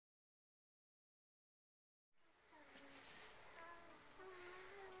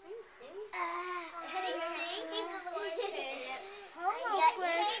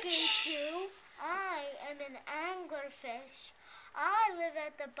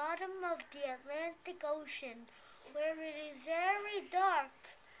bottom of the Atlantic Ocean, where it is very dark.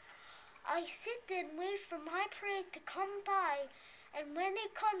 I sit and wait for my prey to come by, and when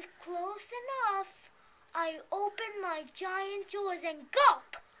it comes close enough, I open my giant jaws and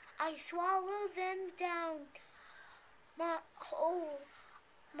gulp! I swallow them down. My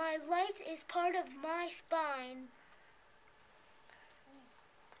life is part of my spine.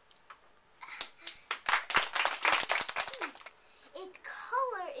 Its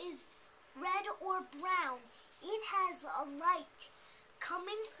color is red or brown. It has a light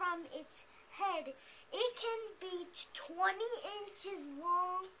coming from its head. It can be 20 inches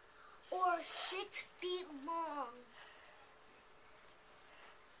long or 6 feet long.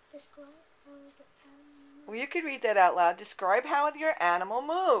 Well, you could read that out loud. Describe how your animal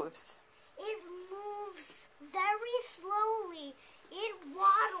moves. It moves very slowly. It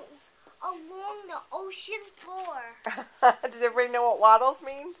waddles along the ocean floor. Does everybody know what waddles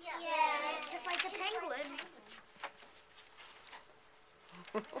means? Yeah, just like a penguin.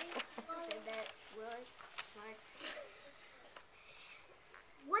 Isn't that really smart?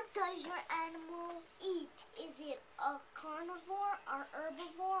 What does your animal eat? Is it a carnivore, or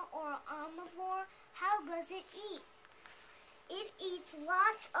herbivore, or omnivore? How does it eat? It eats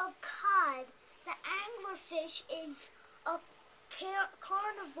lots of cod. The anglerfish is a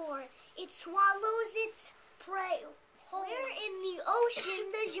carnivore. It swallows its prey whole. Where in the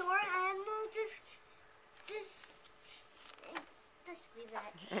ocean does your animal just leave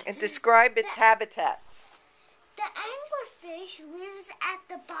that. And describe its habitat. The anglerfish lives at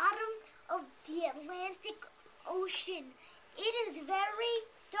the bottom of the Atlantic Ocean. It is very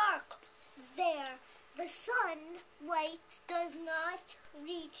dark there. The sunlight does not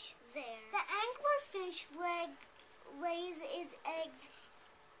reach there. The anglerfish lays its eggs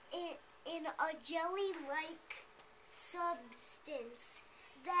in a jelly-like substance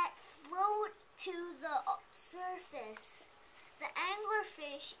that float to the surface. The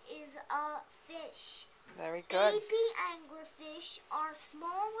anglerfish is a fish. Very good. Baby anglerfish are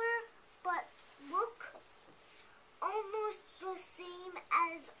smaller but look almost the same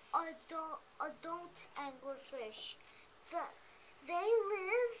as adult anglerfish. They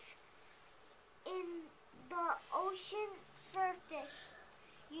live in the ocean surface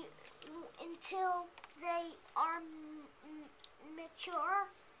until they are mature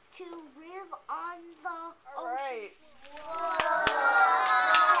to live on the ocean. Right.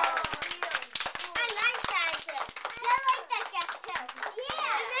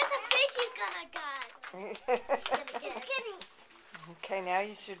 Okay, now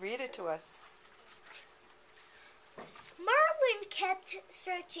you should read it to us. Marlin kept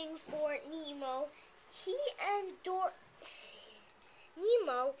searching for Nemo. He and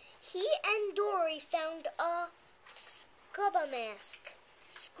Dory found a scuba mask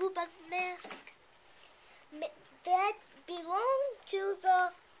that belonged to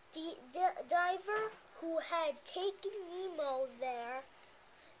the diver who had taken Nemo there.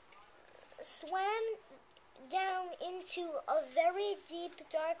 Swam down into a very deep,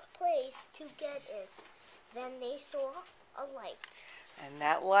 dark place to get it. Then they saw a light. And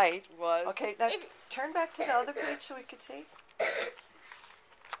that light was... Okay, now turn back to the other page so we could see.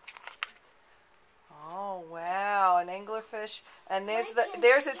 Oh, wow, an anglerfish. And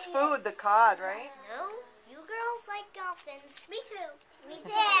there's its food, the cod, right? No, you girls like dolphins. Me too. Me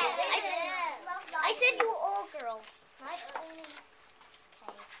too. I said you all girls.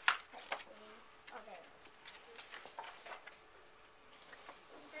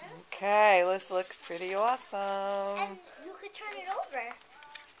 Okay, this looks pretty awesome. And you could turn it over.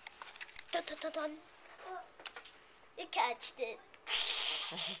 Dun, dun, dun, dun. It catched it.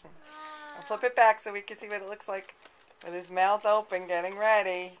 I'll flip it back so we can see what it looks like with his mouth open, getting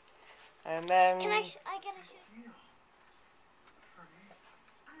ready. And then... Can I get a shoot?